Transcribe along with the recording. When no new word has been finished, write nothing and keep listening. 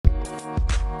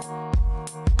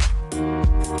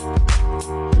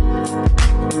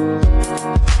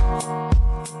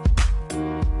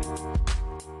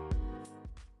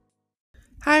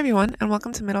everyone, and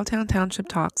welcome to Middletown Township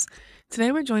Talks.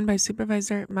 Today we're joined by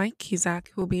Supervisor Mike Ksiazek,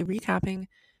 who will be recapping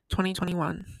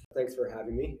 2021. Thanks for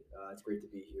having me. It's great to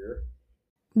be here.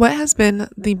 What has been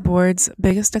the board's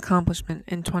biggest accomplishment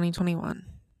in 2021?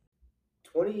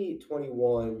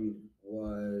 2021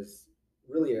 was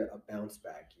really a bounce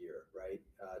back year, right?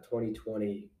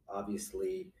 2020,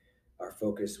 obviously, our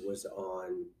focus was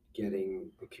on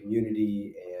getting the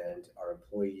community and our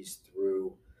employees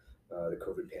through the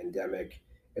COVID pandemic.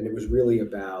 And it was really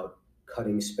about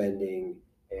cutting spending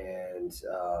and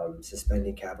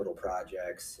suspending capital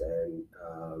projects and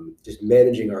just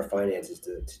managing our finances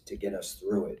to get us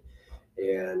through it.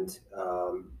 And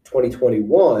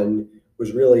 2021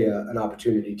 was really an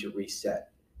opportunity to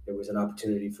reset. It was an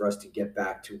opportunity for us to get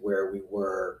back to where we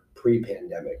were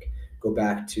pre-pandemic, go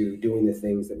back to doing the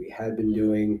things that we had been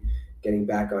doing, getting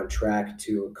back on track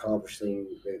to accomplishing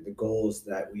the goals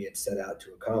that we had set out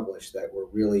to accomplish that were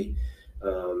really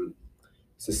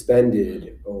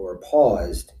suspended or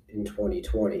paused in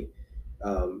 2020.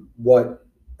 What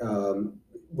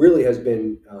really has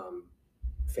been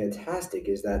fantastic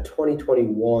is that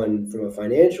 2021, from a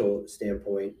financial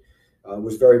standpoint,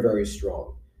 was very, very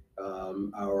strong.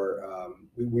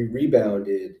 We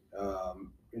rebounded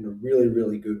in a really,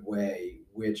 really good way,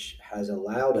 which has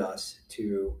allowed us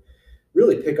to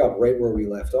really pick up right where we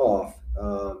left off,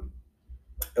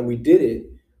 and we did it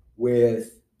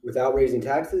without raising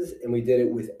taxes, and we did it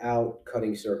without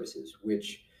cutting services,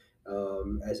 which,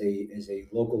 as a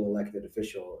local elected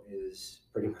official, is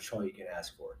pretty much all you can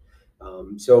ask for.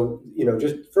 So,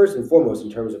 just first and foremost,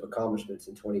 in terms of accomplishments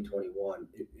in 2021,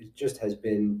 it just has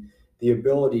been the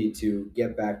ability to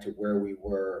get back to where we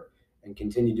were and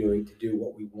continue to do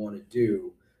what we want to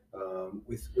do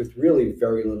with really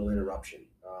very little interruption.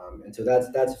 And so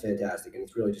that's fantastic, and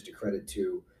it's really just a credit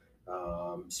to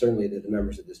certainly the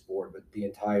members of this board, but the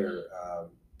entire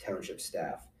township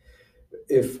staff.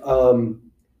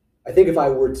 I think if I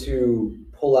were to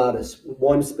pull out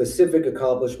one specific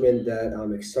accomplishment that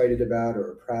I'm excited about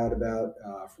or proud about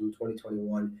from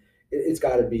 2021, it's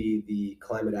got to be the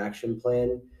climate action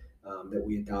plan that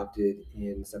we adopted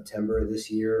in September of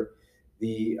this year.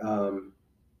 The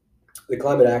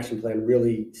climate action plan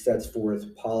really sets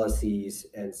forth policies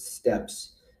and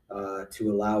steps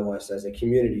to allow us as a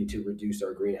community to reduce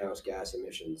our greenhouse gas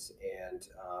emissions. And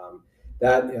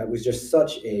that was just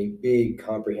such a big,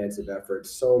 comprehensive effort,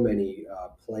 so many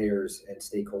players and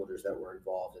stakeholders that were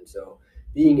involved. And so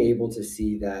being able to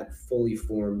see that fully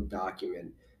formed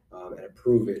document and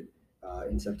approve it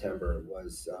in September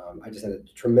was, I just had a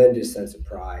tremendous sense of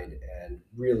pride and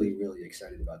really, really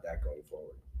excited about that going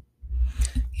forward.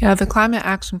 Yeah, the climate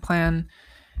action plan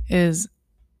is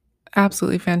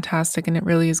absolutely fantastic, and it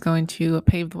really is going to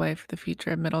pave the way for the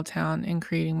future of Middletown in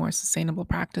creating more sustainable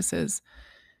practices.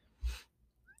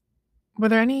 Were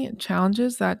there any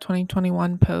challenges that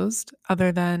 2021 posed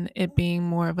other than it being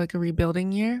more of like a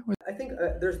rebuilding year? I think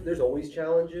there's always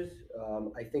challenges.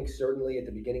 I think certainly at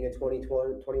the beginning of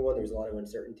 2021, there was a lot of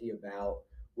uncertainty about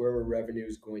where were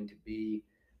revenues going to be.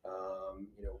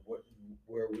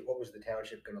 What was the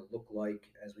township going to look like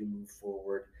as we move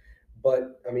forward?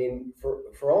 But I mean,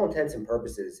 for all intents and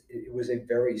purposes, it was a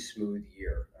very smooth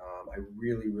year. I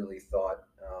really, really thought,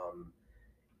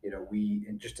 we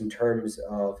just in terms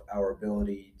of our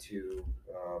ability to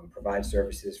provide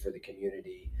services for the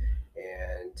community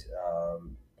and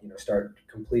start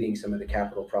completing some of the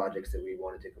capital projects that we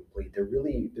wanted to complete. There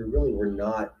really were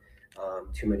not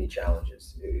too many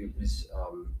challenges. It was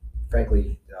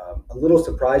frankly a little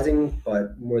surprising,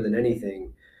 but more than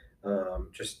anything,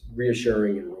 just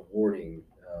reassuring and rewarding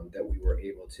that we were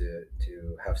able to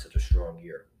have such a strong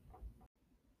year.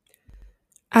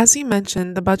 As you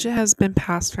mentioned, the budget has been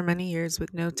passed for many years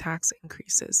with no tax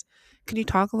increases. Can you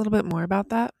talk a little bit more about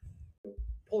that?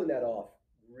 Pulling that off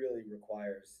really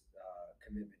requires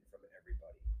commitment from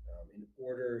everybody in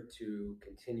order to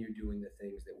continue doing the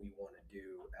things that we want to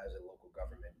do as a local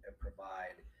government and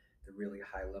provide the really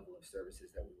high level of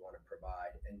services that we want to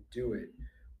provide, and do it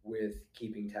with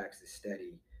keeping taxes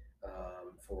steady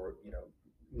for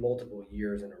multiple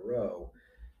years in a row.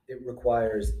 It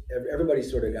requires everybody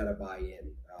sort of got to buy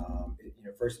in.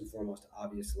 First and foremost,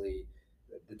 obviously,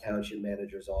 the township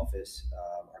manager's office,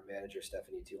 our manager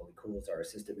Stephanie Tioli-Cools, our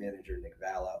assistant manager Nick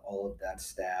Valla, all of that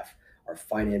staff, our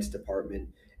finance department,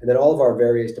 and then all of our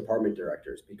various department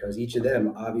directors, because each of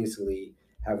them obviously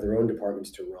have their own departments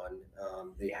to run.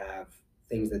 They have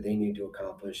things that they need to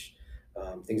accomplish,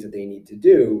 things that they need to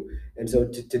do, and so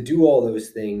to do all those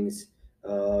things,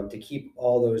 to keep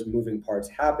all those moving parts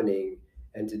happening,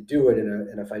 and to do it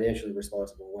in a financially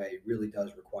responsible way really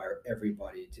does require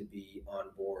everybody to be on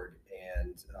board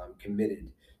and committed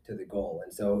to the goal.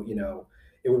 And so,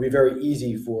 it would be very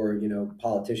easy for,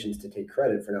 politicians to take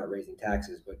credit for not raising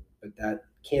taxes, but that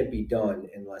can't be done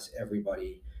unless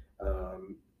everybody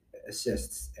um,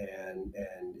 assists and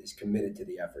is committed to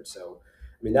the effort. So,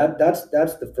 I mean, that's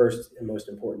the first and most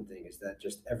important thing, is that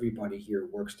just everybody here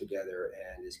works together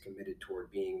and is committed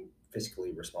toward being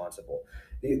fiscally responsible.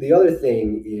 The other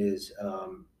thing is,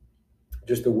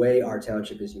 just the way our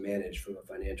township is managed from a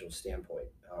financial standpoint.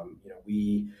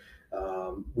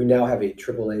 We now have a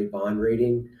AAA bond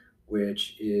rating,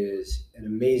 which is an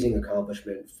amazing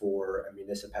accomplishment for a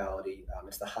municipality.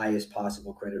 It's the highest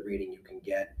possible credit rating you can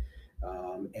get,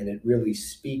 and it really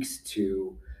speaks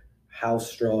to how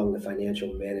strong the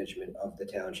financial management of the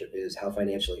township is, how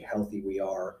financially healthy we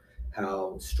are,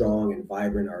 how strong and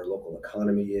vibrant our local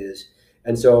economy is.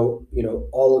 And so,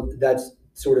 all of that's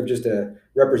sort of just a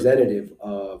representative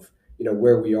of,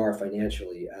 where we are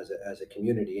financially as a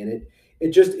community. And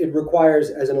it requires,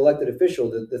 as an elected official,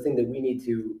 the thing that we need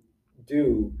to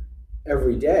do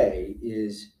every day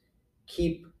is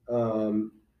keep,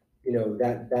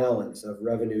 that balance of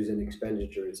revenues and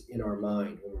expenditures in our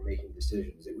mind when we're making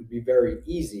decisions. It would be very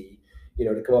easy,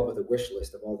 to come up with a wish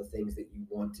list of all the things that you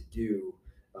want to do,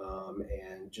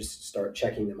 and just start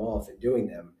checking them off and doing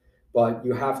them. But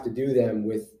you have to do them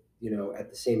with, at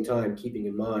the same time, keeping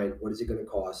in mind what is it going to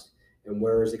cost and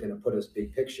where is it going to put us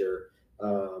big picture,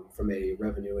 from a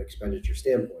revenue expenditure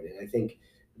standpoint. And I think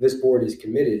this board is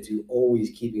committed to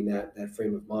always keeping that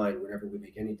frame of mind whenever we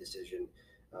make any decision,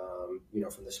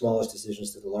 from the smallest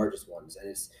decisions to the largest ones.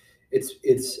 And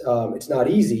it's not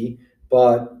easy,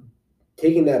 but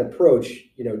taking that approach,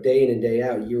 day in and day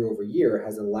out, year over year,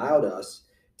 has allowed us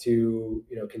to,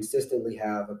 consistently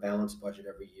have a balanced budget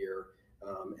every year,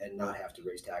 and not have to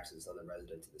raise taxes on the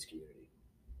residents of this community.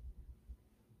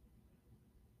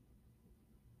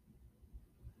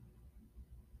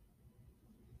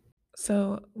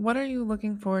 So, what are you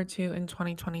looking forward to in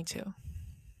 2022?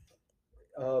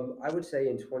 I would say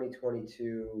in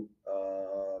 2022,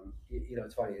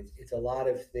 it's funny. It's a lot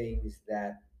of things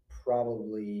that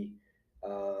probably,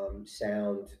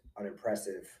 sound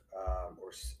unimpressive,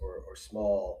 or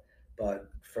small, but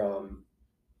from,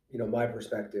 my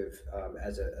perspective,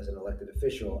 as an elected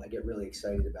official, I get really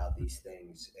excited about these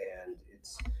things, and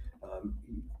it's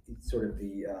sort of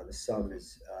the sum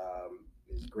is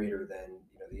greater than,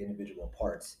 the individual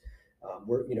parts.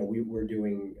 We're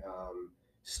doing,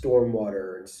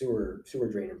 stormwater and sewer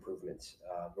drain improvements.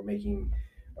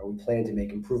 We plan to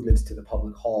make improvements to the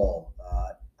public hall,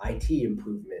 IT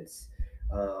improvements,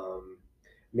 um,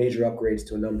 major upgrades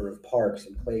to a number of parks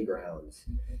and playgrounds,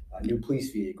 new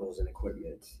police vehicles and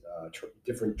equipment,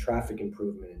 different traffic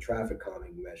improvement and traffic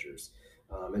calming measures.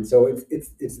 And so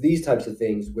it's these types of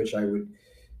things which I would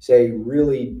say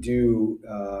really do,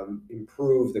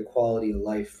 improve the quality of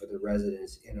life for the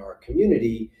residents in our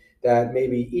community. That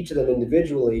maybe each of them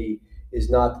individually is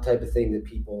not the type of thing that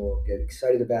people get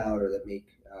excited about or that make,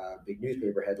 big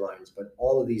newspaper headlines, but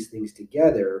all of these things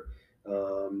together,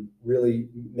 really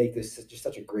make this just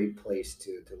such a great place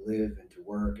to live and to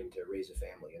work and to raise a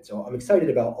family. And so I'm excited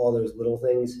about all those little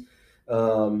things,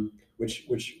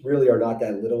 which really are not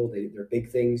that little. They're big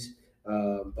things,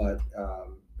 but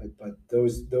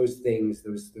those things,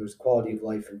 those quality of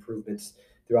life improvements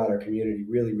throughout our community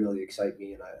really excite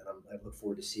me, and I look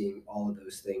forward to seeing all of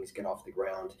those things get off the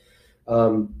ground.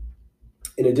 Um,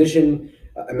 in addition,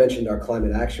 I mentioned our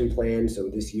climate action plan. So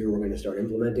this year we're going to start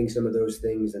implementing some of those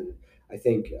things, and I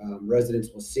think,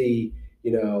 residents will see,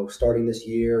 starting this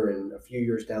year and a few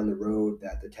years down the road,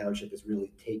 that the township has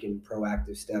really taken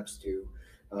proactive steps to,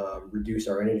 reduce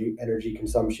our energy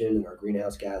consumption and our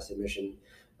greenhouse gas emission.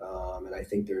 And I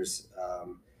think there's,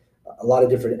 a lot of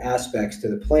different aspects to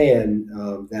the plan,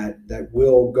 that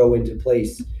will go into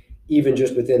place even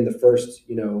just within the first,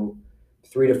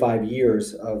 3 to 5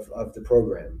 years of the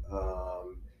program.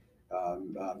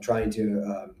 Trying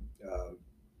to,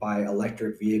 buy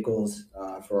electric vehicles,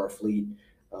 for our fleet,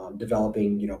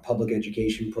 developing, public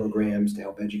education programs to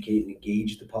help educate and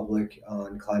engage the public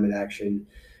on climate action,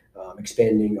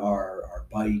 expanding our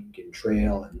bike and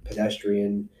trail and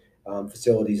pedestrian,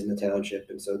 facilities in the township.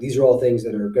 And so these are all things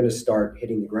that are going to start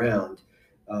hitting the ground,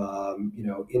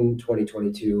 in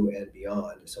 2022 and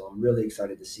beyond. So I'm really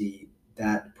excited to see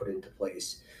that put into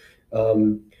place.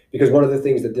 Because one of the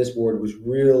things that this board was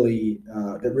really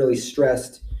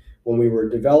stressed when we were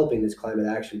developing this climate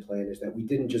action plan is that we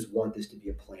didn't just want this to be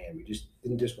a plan. We just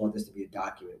didn't just want this to be a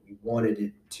document. We wanted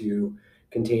it to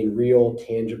contain real,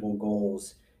 tangible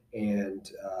goals and,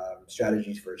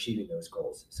 strategies for achieving those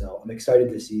goals. So I'm excited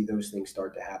to see those things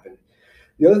start to happen.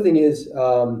 The other thing is,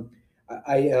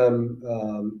 I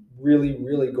am,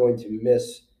 really going to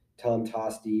miss Tom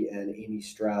Tosti and Amy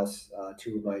Strauss,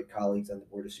 two of my colleagues on the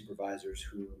Board of Supervisors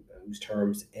whose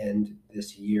terms end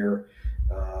this year.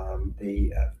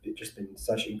 They have just been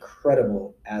such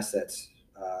incredible assets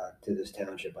to this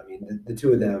township. I mean, the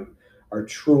two of them are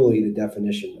truly the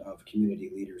definition of community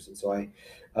leaders. And so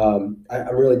I'm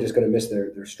really just going to miss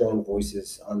their strong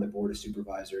voices on the Board of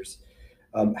Supervisors.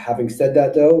 Having said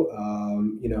that, though,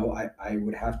 I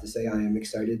would have to say I am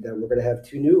excited that we're going to have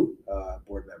two new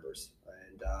board members,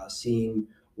 and seeing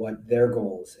what their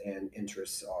goals and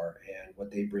interests are and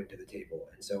what they bring to the table.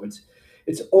 And so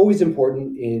it's always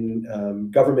important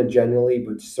in government generally,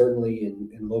 but certainly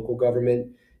in local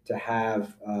government, to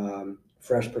have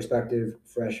fresh perspective,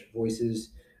 fresh voices.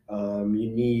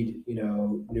 You need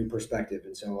new perspective,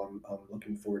 and so I'm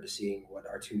looking forward to seeing what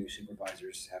our two new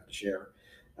supervisors have to share.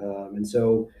 And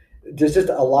so there's just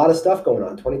a lot of stuff going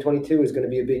on. 2022 is going to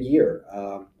be a big year.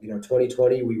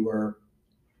 2020 we were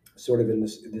sort of in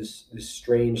this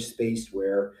strange space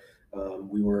where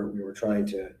we were trying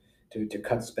to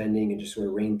cut spending and just sort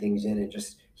of rein things in and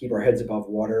just keep our heads above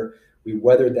water. We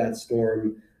weathered that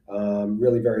storm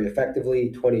really very effectively.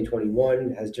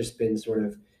 2021 has just been sort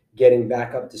of getting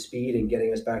back up to speed and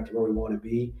getting us back to where we want to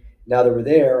be. Now that we're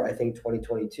there, I think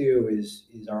 2022 is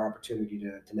our opportunity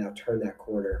to now turn that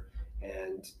corner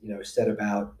and set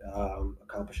about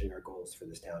accomplishing our goals for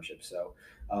this township. So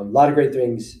a lot of great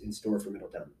things in store for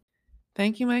Middletown.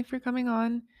 Thank you, Mike, for coming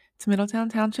on to Middletown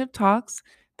Township Talks.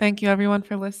 Thank you, everyone,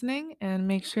 for listening. And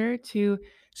make sure to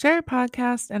share our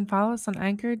podcast and follow us on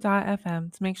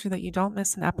anchor.fm to make sure that you don't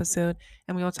miss an episode.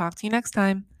 And we will talk to you next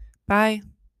time. Bye.